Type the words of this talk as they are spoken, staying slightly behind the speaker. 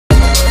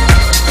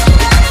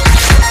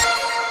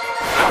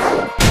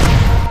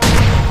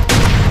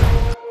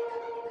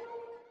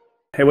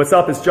Hey, what's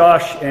up? It's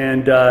Josh,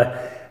 and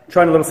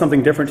trying a little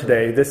something different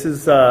today. This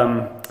is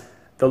the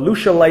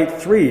Lucia Light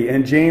 3,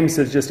 and James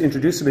has just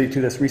introduced me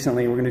to this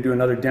recently. We're going to do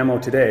another demo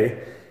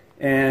today.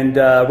 And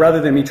rather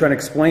than me trying to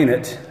explain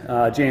it,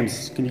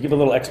 James, can you give a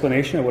little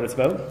explanation of what it's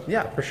about?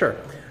 Yeah, for sure.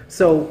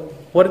 So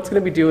what it's going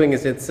to be doing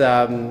is it's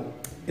going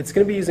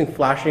to be using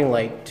flashing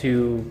light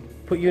to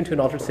put you into an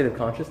altered state of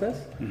consciousness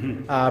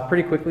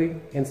pretty quickly,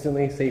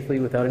 instantly, safely,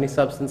 without any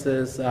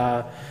substances.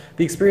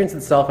 The experience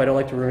itself, I don't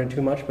like to ruin it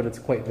too much, but it's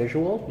quite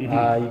visual. You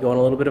go on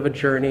a little bit of a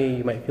journey,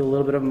 you might feel a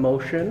little bit of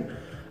emotion,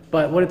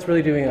 but what it's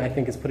really doing, I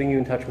think, is putting you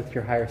in touch with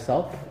your higher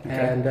self. Okay.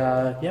 And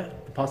yeah,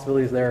 the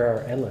possibilities there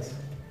are endless.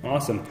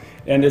 Awesome.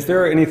 And is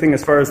there anything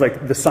as far as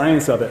like the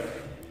science of it?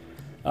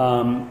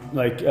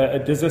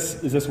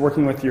 Is this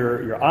working with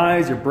your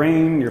eyes, your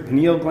brain, your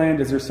pineal gland?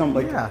 Is there some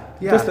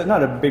just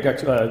not a big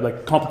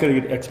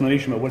complicated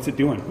explanation, but what's it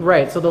doing?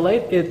 Right. So the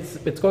light,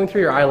 it's going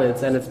through your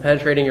eyelids and it's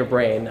penetrating your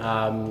brain,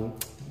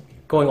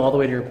 going all the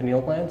way to your pineal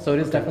gland. So it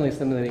is definitely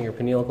stimulating your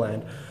pineal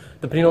gland.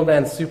 The pineal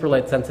gland is super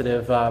light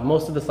sensitive.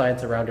 Most of the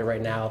science around it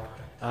right now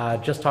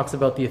just talks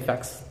about the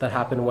effects that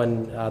happen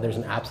when there's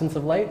an absence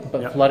of light,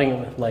 but flooding it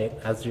with light,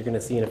 as you're going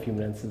to see in a few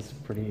minutes, is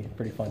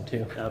pretty fun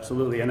too.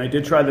 Absolutely, and I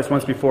did try this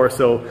once before,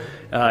 so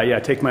yeah,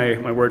 take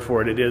my word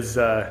for it. It is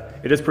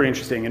pretty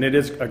interesting, and it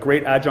is a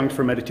great adjunct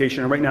for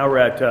meditation. And right now we're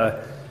at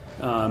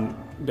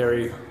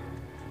Barry,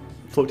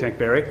 Float Tank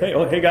Barry.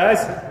 Hey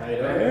guys. How you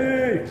doing?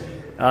 Hey.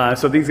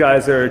 So these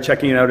guys are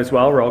checking it out as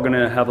well. We're all going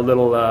to have a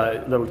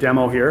little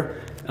demo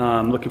here.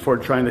 Looking forward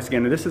to trying this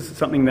again. And this is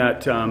something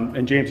that,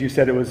 and James, you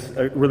said it was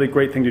a really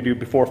great thing to do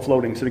before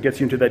floating. So it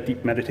gets you into that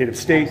deep meditative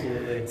state.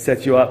 Absolutely.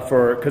 Sets you up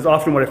for, because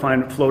often what I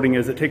find floating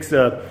is it takes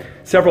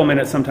several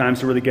minutes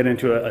sometimes to really get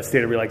into a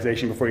state of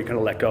relaxation before you kind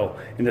of let go.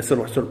 And this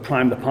sort of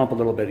prime the pump a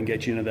little bit and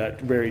get you into that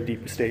very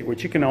deep state,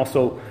 which you can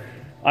also,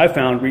 I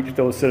found, reach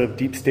those sort of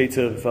deep states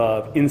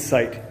of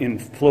insight in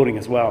floating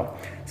as well.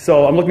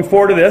 So I'm looking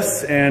forward to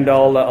this, and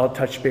I'll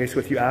touch base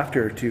with you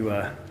after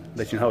to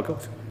let you know how it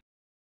goes.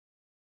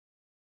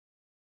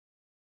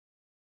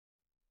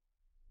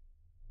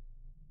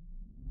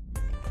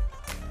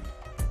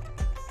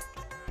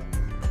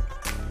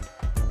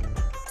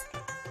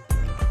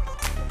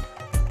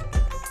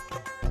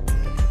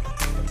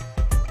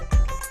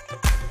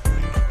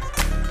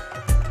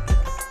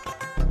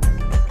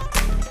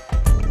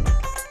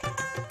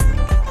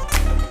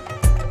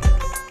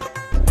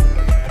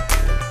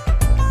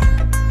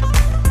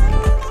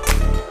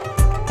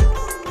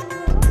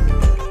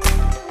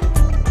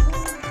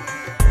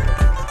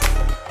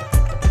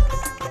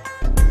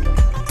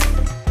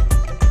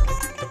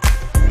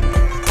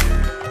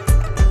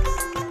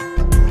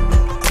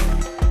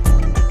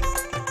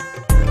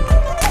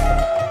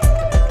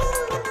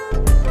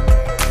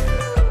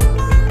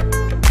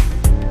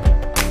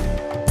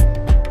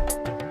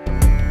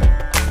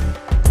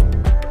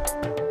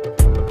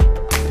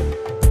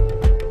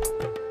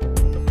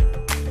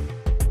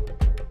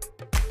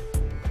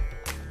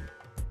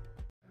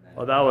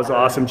 Well, that was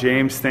awesome,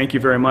 James. Thank you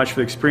very much for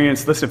the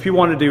experience. Listen, if you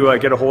wanted to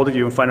get a hold of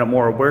you and find out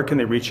more, where can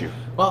they reach you?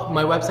 Well,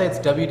 my website's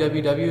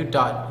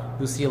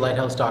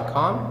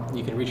www.lucialighthouse.com.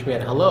 You can reach me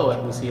at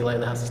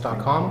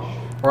hello@lucialighthouse.com,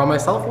 or on my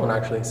cell phone,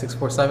 actually,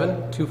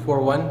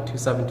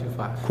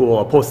 647-241-2725. Cool.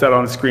 I'll post that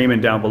on the screen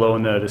and down below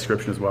in the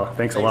description as well.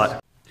 Thanks a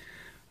lot.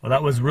 Well,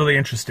 that was really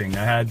interesting.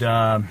 I had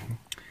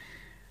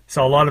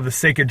saw a lot of the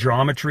sacred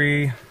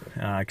geometry,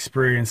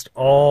 experienced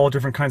all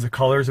different kinds of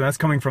colors, and that's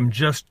coming from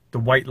just the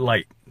white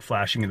light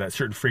flashing at that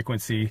certain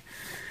frequency.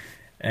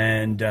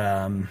 And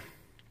yeah,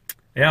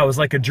 it was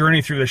like a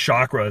journey through the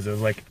chakras. It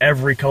was like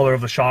every color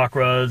of the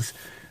chakras.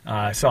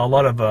 I saw a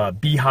lot of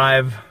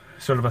beehive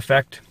sort of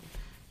effect,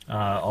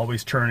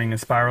 always turning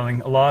and spiraling.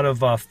 A lot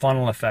of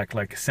funnel effect,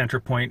 like center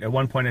point. At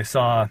one point I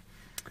saw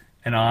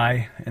an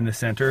eye in the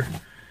center,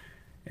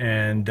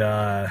 and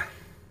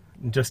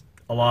just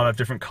a lot of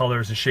different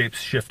colors and shapes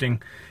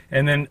shifting.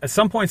 And then at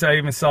some points I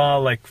even saw,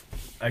 like,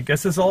 I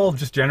guess it's all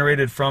just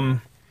generated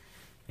from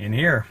in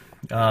here,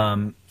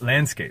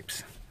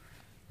 landscapes,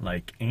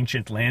 like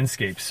ancient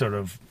landscapes, sort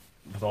of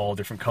with all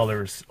different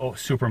colors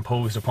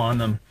superimposed upon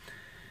them.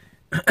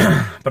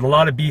 But a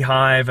lot of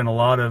beehive and a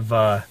lot of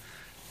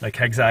like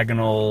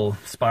hexagonal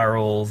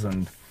spirals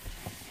and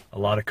a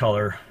lot of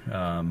color.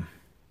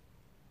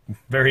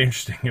 Very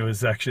interesting. It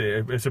was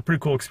actually, it's a pretty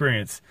cool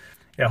experience.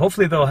 Yeah,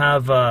 hopefully they'll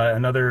have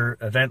another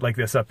event like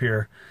this up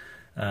here,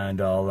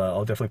 and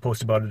I'll definitely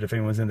post about it if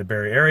anyone's in the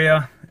Barrie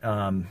area.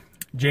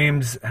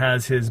 James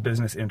has his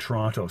business in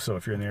Toronto, so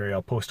if you're in the area,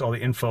 I'll post all the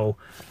info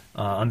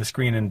on the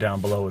screen and down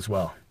below as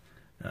well.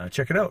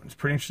 Check it out. It's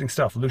pretty interesting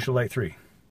stuff. Lucia Light 3.